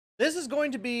This is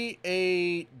going to be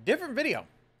a different video.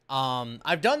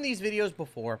 I've done these videos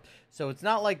before, so it's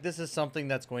not like this is something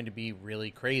that's going to be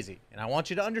really crazy. And I want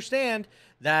you to understand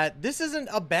that this isn't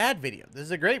a bad video. This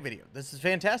is a great video. This is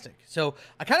fantastic. So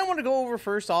I kind of want to go over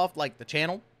first off, like the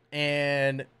channel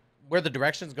and where the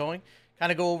direction's going.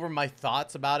 Kind of go over my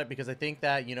thoughts about it, because I think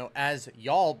that, you know, as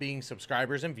y'all being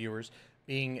subscribers and viewers,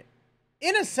 being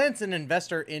in a sense an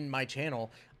investor in my channel,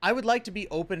 I would like to be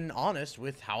open and honest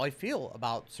with how I feel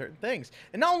about certain things.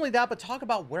 And not only that, but talk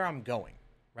about where I'm going,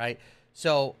 right?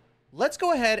 So let's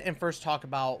go ahead and first talk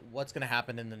about what's going to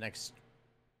happen in the next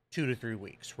 2 to 3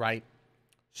 weeks, right?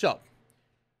 So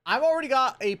I've already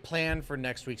got a plan for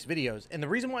next week's videos. And the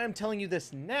reason why I'm telling you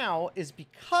this now is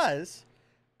because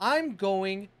I'm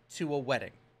going to a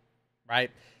wedding,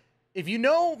 right? If you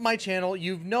know my channel,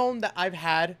 you've known that I've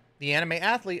had the anime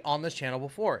athlete on this channel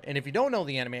before. And if you don't know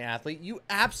the anime athlete, you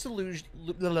absolutely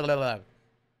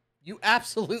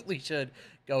should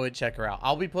go and check her out.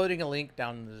 I'll be putting a link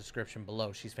down in the description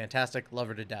below. She's fantastic. Love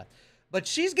her to death. But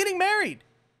she's getting married,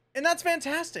 and that's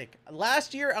fantastic.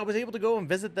 Last year, I was able to go and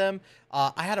visit them.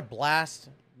 I had a blast,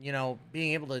 you know,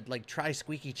 being able to like try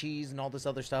squeaky cheese and all this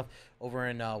other stuff over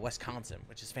in Wisconsin,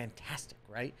 which is fantastic,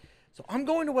 right? So I'm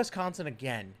going to Wisconsin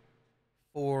again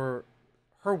for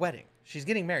her wedding. She's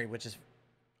getting married, which is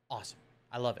awesome.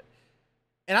 I love it.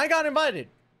 And I got invited.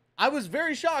 I was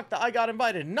very shocked that I got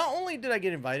invited. Not only did I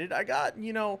get invited, I got,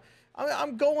 you know,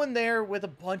 I'm going there with a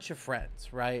bunch of friends,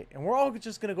 right? And we're all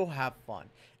just going to go have fun.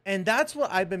 And that's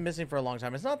what I've been missing for a long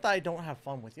time. It's not that I don't have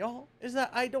fun with y'all. It's that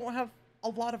I don't have a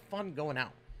lot of fun going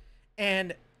out.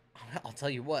 And I'll tell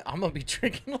you what, I'm going to be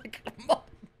drinking like a month.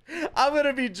 I'm going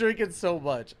to be drinking so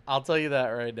much. I'll tell you that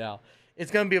right now.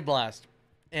 It's going to be a blast.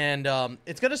 And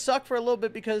it's going to suck for a little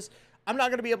bit because I'm not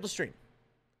going to be able to stream.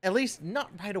 At least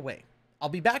not right away. I'll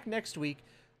be back next week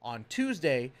on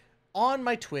Tuesday on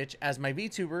my Twitch as my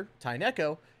VTuber,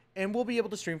 Neko, and we'll be able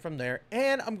to stream from there.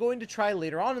 And I'm going to try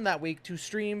later on in that week to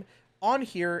stream on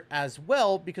here as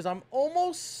well, because I'm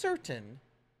almost certain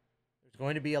there's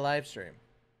going to be a live stream.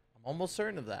 I'm almost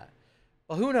certain of that.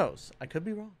 But who knows? I could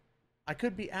be wrong. I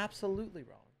could be absolutely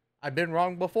wrong. I've been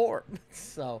wrong before.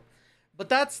 So, but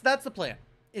that's the plan.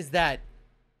 Is that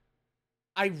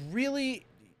I really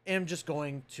am just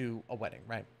going to a wedding,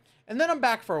 right? And then I'm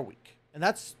back for a week. And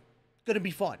that's going to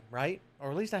be fun, right?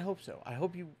 Or at least I hope so. I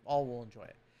hope you all will enjoy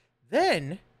it.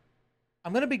 Then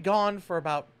I'm going to be gone for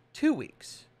about 2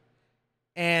 weeks.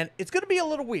 And it's going to be a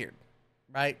little weird,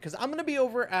 right? Because I'm going to be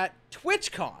over at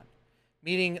TwitchCon,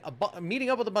 meeting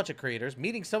up with a bunch of creators,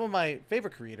 meeting some of my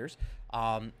favorite creators,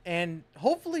 and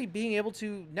hopefully being able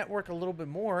to network a little bit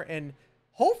more, and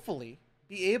hopefully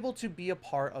be able to be a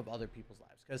part of other people's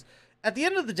lives. Because at the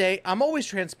end of the day, I'm always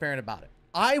transparent about it.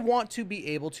 I want to be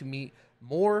able to meet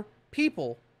more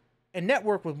people and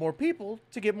network with more people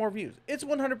to get more views. It's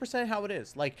 100% how it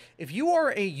is. Like, if you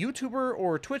are a YouTuber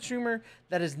or a Twitch streamer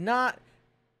that is not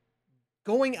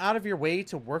going out of your way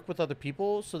to work with other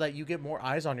people so that you get more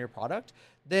eyes on your product,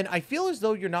 then I feel as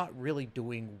though you're not really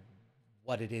doing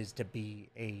what it is to be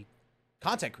a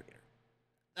content creator.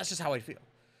 That's just how I feel.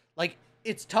 Like,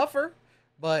 it's tougher,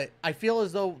 but I feel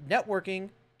as though networking,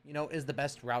 you know, is the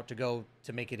best route to go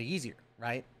to make it easier,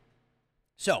 right?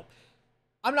 So,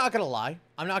 I'm not going to lie.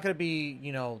 I'm not going to be,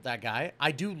 you know, that guy.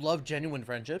 I do love genuine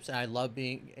friendships, and I love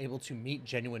being able to meet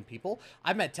genuine people.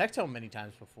 I've met Tectone many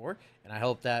times before, and I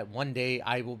hope that one day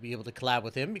I will be able to collab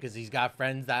with him, because he's got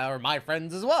friends that are my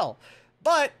friends as well.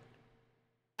 But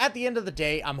at the end of the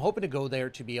day, I'm hoping to go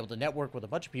there to be able to network with a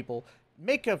bunch of people,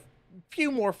 make a few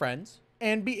more friends,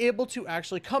 and be able to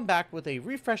actually come back with a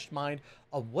refreshed mind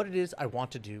of what it is I want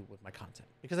to do with my content.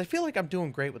 Because I feel like I'm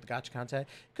doing great with the gacha content.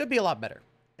 Could be a lot better.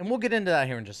 And we'll get into that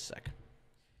here in just a sec.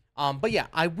 But yeah,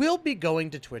 I will be going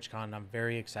to TwitchCon. I'm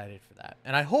very excited for that.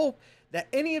 And I hope that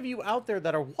any of you out there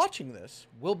that are watching this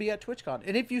will be at TwitchCon.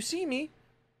 And if you see me,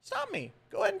 stop me.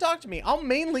 Go ahead and talk to me. I'll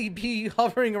mainly be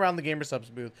hovering around the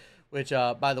GamerSubs booth, which,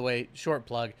 by the way, short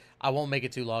plug. I won't make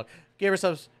it too long.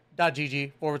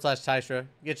 GamerSubs.gg/Tystra.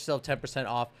 Get yourself 10%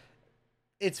 off.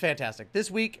 It's fantastic. This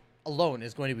week alone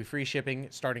is going to be free shipping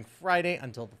starting Friday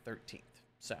until the 13th.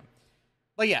 So,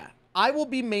 but yeah, I will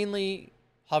be mainly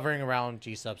hovering around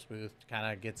G-Subs booth to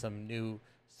kind of get some new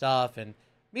stuff and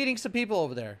meeting some people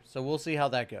over there. So we'll see how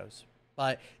that goes.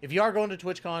 But if you are going to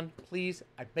TwitchCon, please,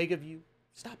 I beg of you,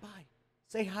 stop by.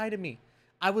 Say hi to me.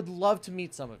 I would love to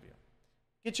meet some of you.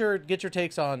 Get your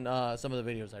takes on some of the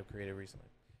videos I've created recently.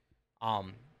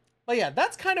 But yeah,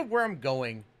 that's kind of where I'm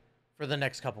going for the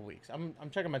next couple weeks. I'm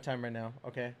checking my time right now.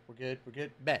 Okay, we're good. We're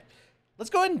good. Bet. Let's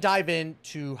go ahead and dive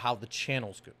into how the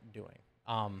channel's doing.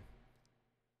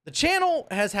 the channel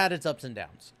has had its ups and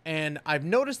downs, and I've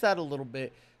noticed that a little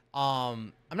bit.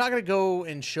 I'm not going to go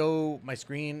and show my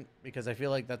screen because I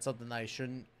feel like that's something that I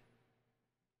shouldn't.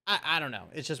 I don't know.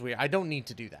 It's just weird. I don't need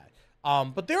to do that.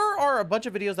 But there are a bunch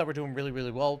of videos that were doing really,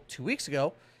 really well 2 weeks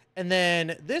ago. And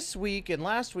then this week and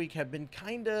last week have been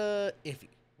kind of iffy,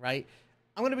 right?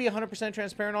 I'm going to be 100%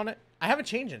 transparent on it. I haven't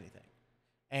changed anything.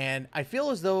 And I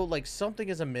feel as though like something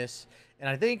is amiss. And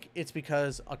I think it's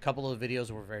because a couple of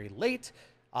videos were very late.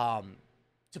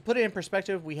 To put it in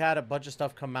perspective, we had a bunch of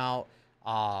stuff come out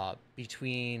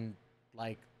between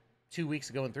like 2 weeks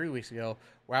ago and 3 weeks ago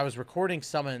where I was recording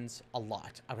summons a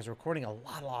lot. I was recording a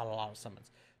lot of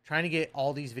summons, trying to get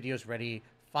all these videos ready,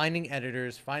 finding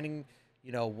editors, finding,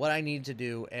 you know, what I need to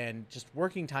do, and just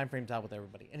working time frames out with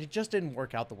everybody. And it just didn't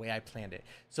work out the way I planned it.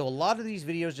 So a lot of these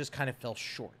videos just kind of fell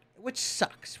short, which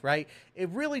sucks, right? It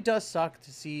really does suck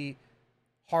to see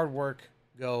hard work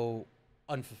go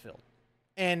unfulfilled.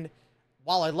 And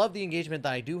while I love the engagement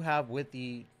that I do have with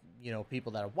the, you know,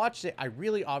 people that have watched it, I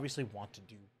really obviously want to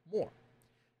do more.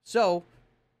 So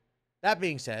that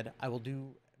being said, I will do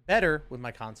better with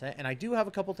my content, and I do have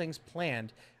a couple things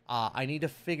planned. I need to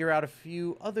figure out a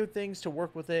few other things to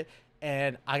work with it,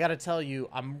 and I gotta tell you,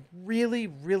 I'm really,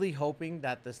 really hoping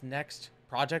that this next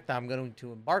project that I'm going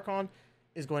to embark on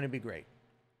is going to be great.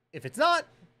 If it's not,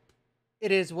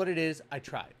 it is what it is. I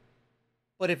tried.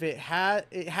 But if it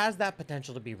has that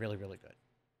potential to be really, really good,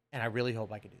 and I really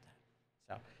hope I can do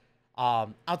that.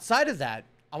 So outside of that,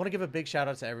 I want to give a big shout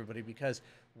out to everybody because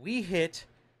we hit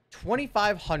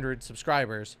 2,500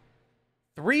 subscribers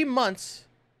 3 months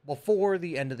before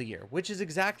the end of the year, which is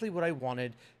exactly what I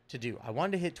wanted to do. I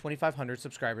wanted to hit 2,500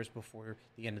 subscribers before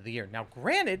the end of the year. Now,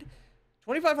 granted,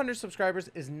 2,500 subscribers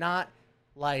is not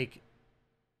like,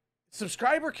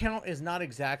 subscriber count is not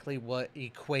exactly what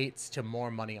equates to more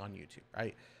money on YouTube,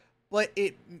 right? But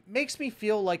it makes me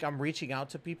feel like I'm reaching out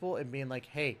to people and being like,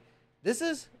 hey, this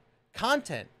is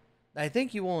content that I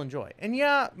think you will enjoy. And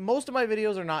yeah, most of my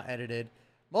videos are not edited.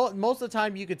 Most of the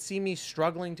time you could see me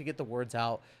struggling to get the words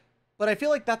out, but I feel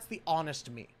like that's the honest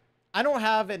me. I don't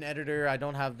have an editor. I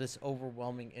don't have this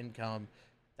overwhelming income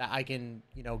that I can,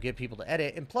 you know, get people to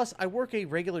edit. And plus I work a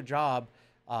regular job,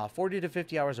 40 to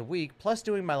 50 hours a week, plus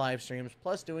doing my live streams,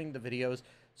 plus doing the videos.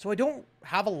 So I don't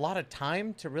have a lot of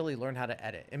time to really learn how to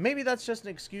edit. And maybe that's just an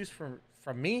excuse from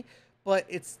me, but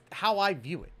it's how I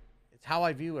view it. It's how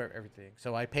I view everything.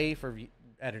 So I pay for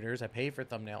editors. I pay for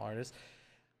thumbnail artists.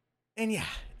 And yeah,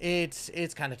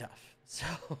 it's kind of tough. So,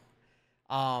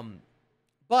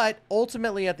 but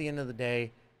ultimately at the end of the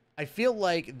day, I feel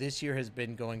like this year has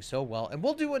been going so well, and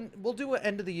we'll do an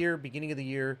end of the year, beginning of the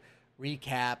year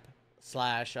recap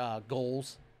 /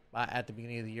 goals at the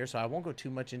beginning of the year. So I won't go too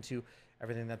much into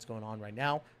everything that's going on right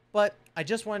now, but I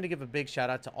just wanted to give a big shout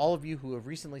out to all of you who have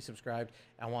recently subscribed.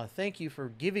 I want to thank you for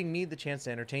giving me the chance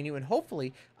to entertain you, and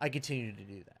hopefully I continue to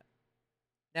do that.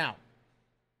 Now,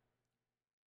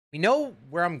 we know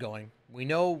where I'm going. We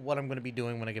know what I'm going to be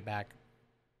doing when I get back.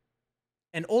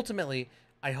 And ultimately,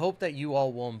 I hope that you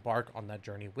all will embark on that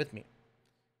journey with me.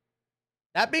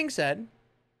 That being said,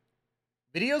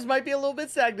 videos might be a little bit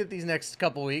stagnant these next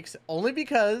couple weeks, only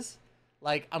because,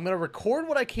 like, I'm going to record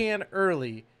what I can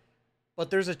early, but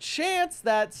there's a chance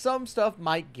that some stuff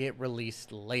might get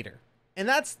released later. And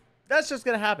that's just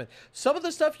going to happen. Some of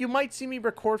the stuff you might see me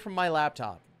record from my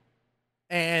laptop.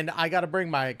 And I got to bring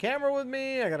my camera with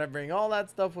me. I got to bring all that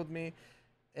stuff with me.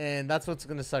 And that's what's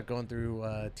going to start going through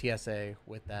TSA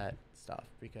with that stuff,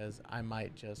 because I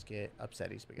might just get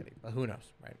upsetty spaghetti. But who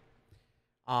knows,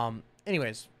 right?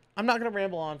 Anyways, I'm not going to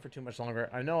ramble on for too much longer.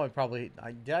 I know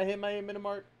did I hit my 8-minute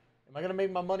mark? Am I going to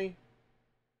make my money?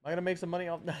 Am I going to make some money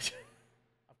off that?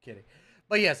 I'm kidding.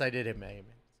 But yes, I did hit my 8 minutes.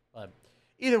 But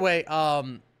either way,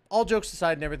 all jokes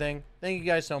aside and everything, thank you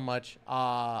guys so much.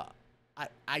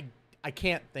 I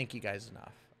can't thank you guys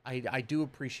enough. I do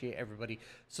appreciate everybody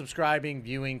subscribing,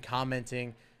 viewing,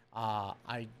 commenting.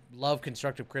 I love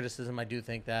constructive criticism. I do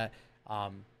think that,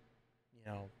 you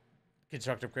know,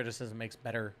 constructive criticism makes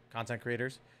better content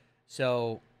creators.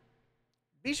 So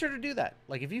be sure to do that.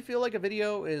 Like, if you feel like a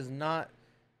video is not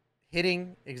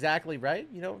hitting exactly right,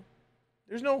 you know,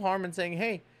 there's no harm in saying,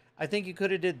 hey, I think you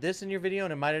could have did this in your video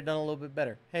and it might have done a little bit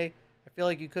better. Hey, I feel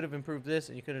like you could have improved this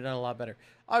and you could have done a lot better.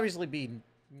 Obviously be,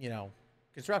 you know,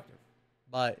 constructive.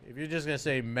 But if you're just going to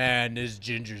say, man, this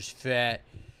ginger's fat,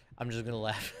 I'm just going to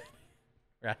laugh.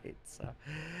 Right?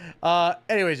 So,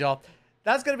 anyways, y'all,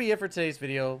 that's going to be it for today's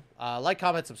video. Like,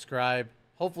 comment, subscribe.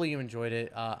 Hopefully you enjoyed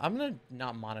it. I'm going to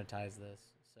not monetize this.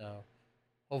 So,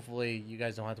 hopefully you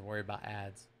guys don't have to worry about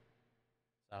ads.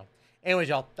 So, anyways,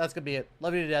 y'all, that's going to be it.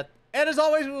 Love you to death. And as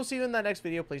always, we will see you in that next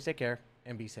video. Please take care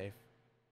and be safe.